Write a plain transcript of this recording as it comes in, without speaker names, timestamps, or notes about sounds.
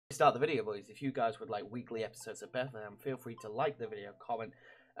start the video, boys, if you guys would like weekly episodes of Bethlehem, feel free to like the video, comment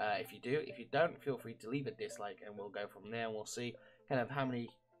if you do. If you don't, feel free to leave a dislike, and we'll go from there, and we'll see kind of how many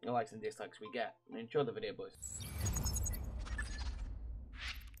likes and dislikes we get. Enjoy the video, boys.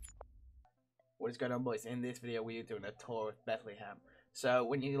 What is going on, boys? In this video, we are doing a tour of Bethlehem. So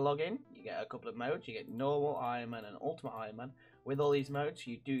when you log in, you get a couple of modes. You get normal Ironman and ultimate Ironman. With all these modes,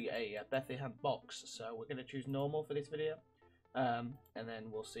 you do a Bethlehem box. So we're going to choose normal for this video, and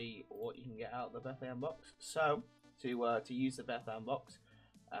then we'll see what you can get out of the Bethlehem box. So to use the Bethlehem box,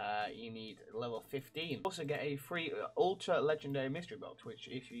 you need level 15. You also get a free ultra legendary mystery box, which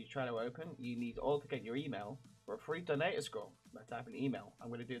if you try to open, you need to authenticate your email for a free donator scroll by typing email. I'm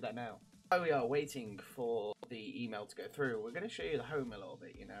going to do that now. While we are waiting for the email to go through, we're going to show you the home a little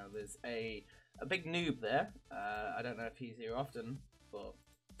bit. You know, there's a big noob there. I don't know if he's here often, but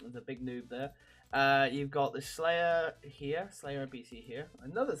there's a big noob there. You've got the Slayer here, Slayer NPC here,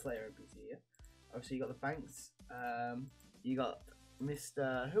 another Slayer NPC here. Obviously, you got the Banks. You got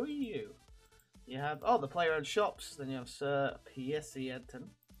Mr. Who are you? You have the player owned shops. Then you have Sir Piesienton.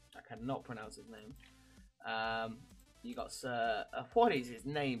 I cannot pronounce his name. You got Sir. What is his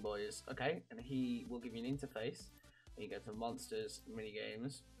name, boys? Okay, and he will give you an interface. You go to monsters, mini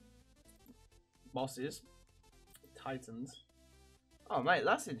games, bosses, titans. Oh, mate,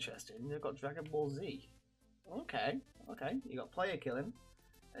 that's interesting. You've got Dragon Ball Z. Okay. You got player killing,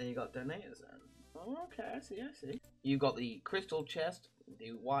 and you got donator zone. Okay, I see. You've got the crystal chest,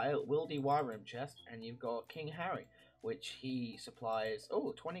 the Wildy Wyram chest, and you've got King Harry, which he supplies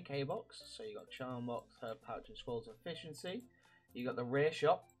 20k box. So you got charm box, herb pouch, and scrolls of efficiency. You got the rare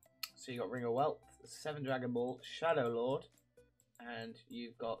shop, so you got Ring of Wealth, 7 Dragon Ball, Shadow Lord, and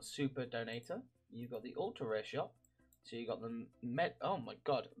you've got Super Donator. You've got the ultra rare shop, so you got the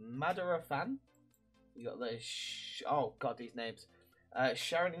Madara fan. You got the these names,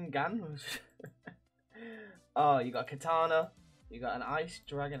 Sharingan. You got Katana. You got an Ice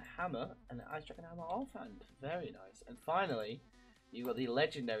Dragon Hammer and an Ice Dragon Hammer offhand. Very nice. And finally, you got the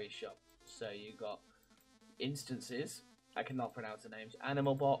Legendary Shop. So you got instances. I cannot pronounce the names.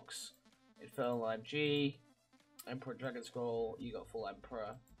 Animal Box, Infernal MG, Emperor Dragon Scroll. You got Full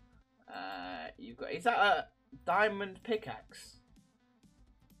Emperor. You've got. Is that a diamond pickaxe?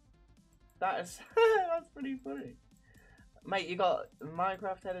 That is. That's pretty funny, mate. You got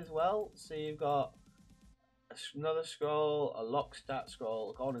Minecraft head as well. So you've got another scroll, a lock stat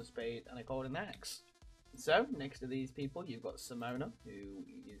scroll, a golden spade, and a golden axe. So next to these people, you've got Simona, who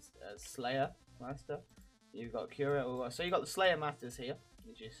is a Slayer Master. You've got Cura. So you've got the Slayer Masters here,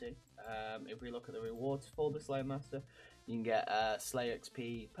 as you see. If we look at the rewards for the Slayer Master, you can get Slayer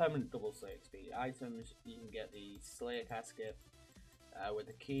XP, permanent double Slayer XP items. You can get the Slayer Casket with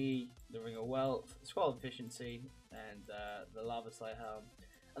the key, the Ring of Wealth, Scroll of Efficiency, and the Lava Slayer Helm,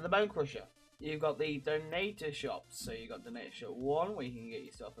 and the Bone Crusher. You've got the donator shop, so you got donator shop 1, where you can get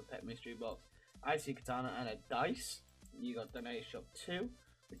yourself a pet mystery box, icy katana, and a dice. You got donator shop 2,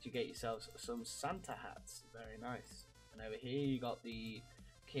 which you get yourselves some Santa hats. Very nice. And over here you got the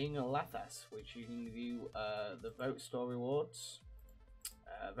King Lathas, which you can view the vote store rewards.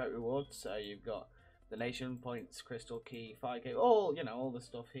 So you've got donation points, crystal key, 5k, all the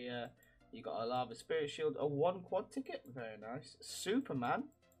stuff here. You got a lava spirit shield, a 1 quad ticket. Very nice. Superman.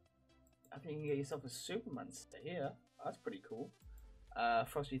 I think you can get yourself a Superman set here. That's pretty cool.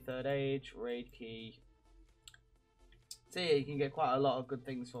 Frosty Third Age, Raid Key. So yeah, you can get quite a lot of good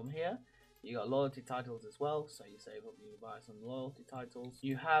things from here. You got loyalty titles as well, so you save up, you buy some loyalty titles.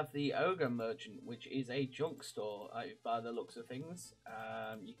 You have the Ogre Merchant, which is a junk store by the looks of things.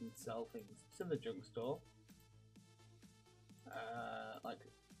 You can sell things to the junk store.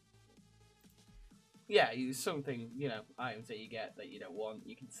 Something, items that you get that you don't want,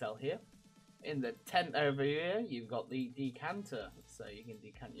 you can sell here. In the tent over here, you've got the decanter, so you can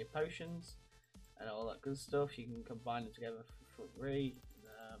decant your potions and all that good stuff. You can combine them together for free,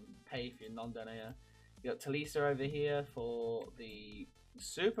 pay if you're non-donator. You got Talisa over here for the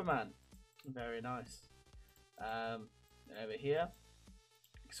Superman, very nice. And over here,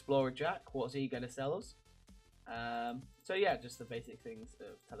 Explorer Jack, what's he going to sell us? So yeah, just the basic things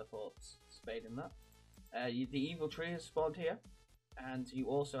of teleports, spade and that. The evil tree has spawned here, and you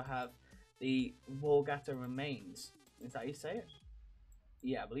also have the Morgata Remains. Is that how you say it?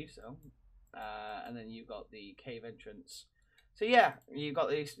 Yeah, I believe so. And then you've got the cave entrance. So yeah, you've got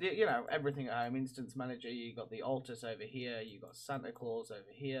these, everything at home. Instance Manager, you've got the altars over here, you've got Santa Claus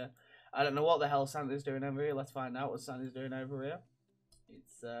over here. I don't know what the hell Santa's doing over here. Let's find out what Santa's doing over here.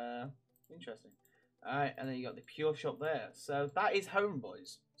 It's interesting. Alright, and then you got the Pure Shop there. So that is home,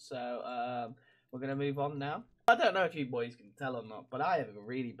 boys. So we're going to move on now I don't know if you boys can tell or not, but I have a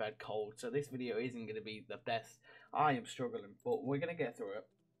really bad cold, so this video isn't going to be the best. I am struggling, but we're going to get through it.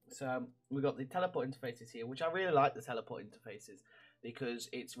 So we've got the teleport interfaces here, which I really like the teleport interfaces because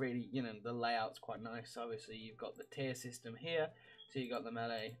it's really, you know, the layout's quite nice. Obviously, you've got the tier system here, so you've got the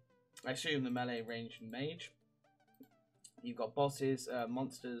melee, I assume the melee, ranged, and mage. You've got bosses,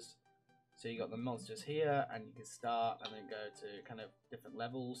 monsters, so you got the monsters here, and you can start and then go to kind of different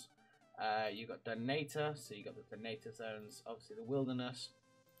levels. You got donator, so you got the donator zones, obviously the wilderness,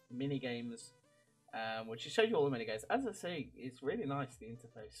 mini games, which shows you all the mini games. As I say, it's really nice, the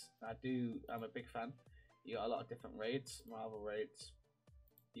interface. I'm a big fan. You got a lot of different raids, Marvel raids.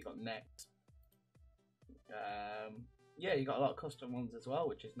 You got next. Yeah, you got a lot of custom ones as well,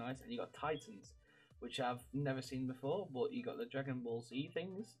 which is nice. And you got Titans, which I've never seen before. But you got the Dragon Ball Z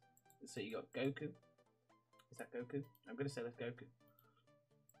things. So you got Goku. Is that Goku? I'm gonna say that's Goku.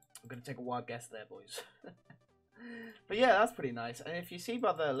 I'm going to take a wild guess there, boys. But yeah, that's pretty nice. And if you see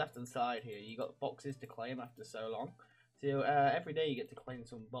by the left-hand side here, you got boxes to claim after so long. So every day you get to claim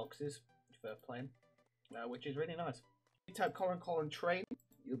some boxes for playing, which is really nice. If you type colon train,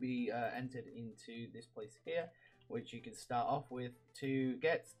 you'll be entered into this place here, which you can start off with. To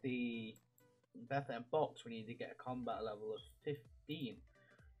get the Bethlehem box, we need to get a combat level of 15.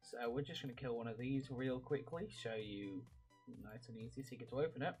 So we're just going to kill one of these real quickly, show you nice and easy. So you get to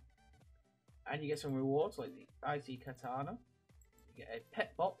open it. And you get some rewards like the Icy Katana. You get a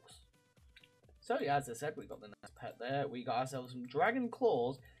pet box. So yeah, as I said, we got the nice pet there. We got ourselves some Dragon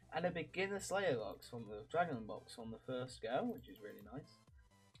Claws and a Beginner Slayer box from the Dragon box on the first go, which is really nice.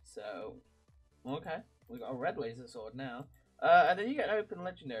 So, okay, we got a red laser sword now. And then you get an open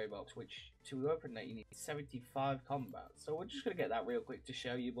legendary box, which to open that you need 75 combat. So we're just going to get that real quick to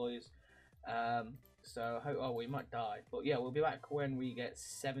show you boys. Oh, we might die, but yeah, we'll be back when we get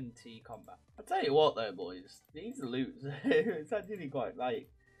 70 combat. I'll tell you what though, boys, these loots, it's actually quite, like,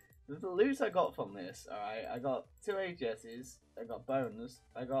 the loots I got from this, alright, I got 2 HSs, I got bones,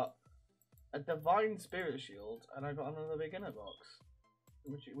 I got a Divine Spirit Shield, and I got another beginner box,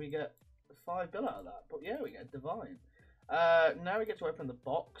 which we get 5 bill out of that, but yeah, we get Divine. Now we get to open the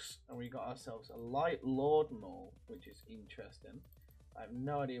box, and we got ourselves a Light Lord Maul, which is interesting. I have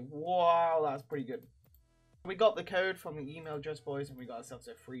no idea. Wow, that's pretty good. We got the code from the email address, boys, and we got ourselves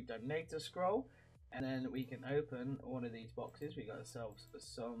a free donator scroll. And then we can open one of these boxes. We got ourselves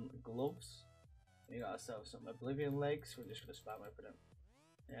some gloves. We got ourselves some Oblivion legs. We're just going to spam open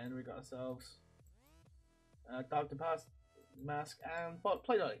it. And we got ourselves Dr. Pass mask and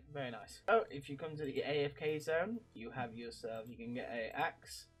play dolly. Very nice. So if you come to the AFK zone, you have yourself, you can get a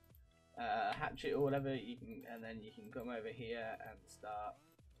axe, hatchet or whatever, and then you can come over here and start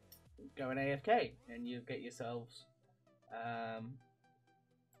going AFK, and you get yourselves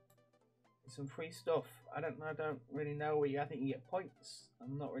some free stuff. I don't really know I think you get points.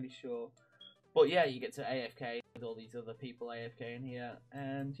 I'm not really sure, but yeah, you get to AFK with all these other people AFK in here,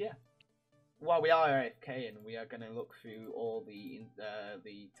 and yeah. While we are AFK, and we are going to look through all the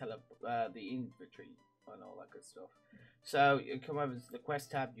inventory and all that good stuff. So you come over to the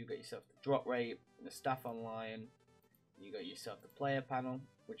quest tab, you got yourself the drop rate, the staff online, you got yourself the player panel,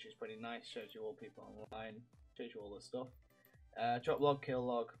 which is pretty nice, shows you all people online, shows you all the stuff. Drop log, kill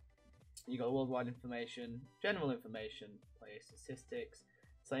log, you got worldwide information, general information, player statistics,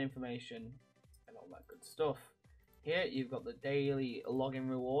 play information, and all that good stuff. Here you've got the daily login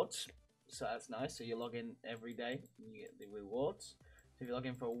rewards, so that's nice. So you log in every day and you get the rewards. So if you log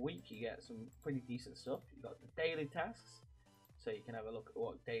in for a week, you get some pretty decent stuff. You've got the daily tasks, so you can have a look at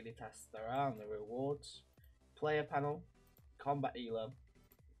what daily tasks there are and the rewards. Player panel, combat elo,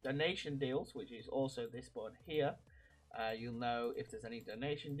 donation deals, which is also this button here. You'll know if there's any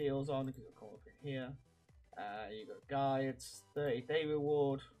donation deals on because it'll come up in here. You've got guides, 30-day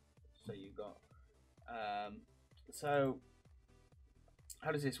reward. So you've got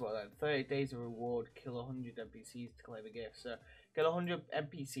how does this work then? 30 days of reward, kill 100 NPCs to claim a gift. So get 100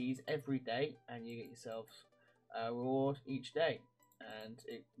 NPCs every day, and you get yourself a reward each day. And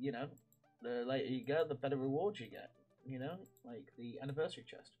you know, the later you go, the better rewards you get. You know, like the anniversary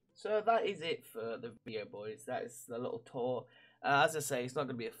chest. So that is it for the video, boys. That is the little tour. As I say, it's not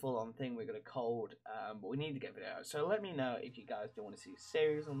going to be a full-on thing. We're going to code, but we need to get a video out. So let me know if you guys do want to see a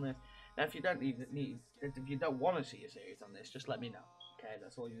series on this. Now, if you don't if you don't want to see a series on this, just let me know. Okay,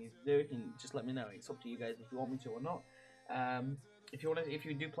 that's all you need to do. You can just let me know. It's up to you guys if you want me to or not. If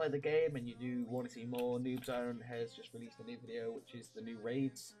you do play the game and you do want to see more, Noobs has just released a new video, which is the new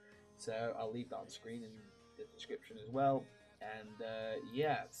raids. So I'll leave that on screen in the description as well. And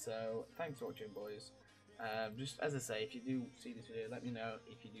yeah, so thanks for watching, boys. Just as I say, if you do see this video, let me know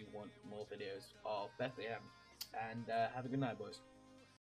if you do want more videos of Bethlehem. And have a good night, boys.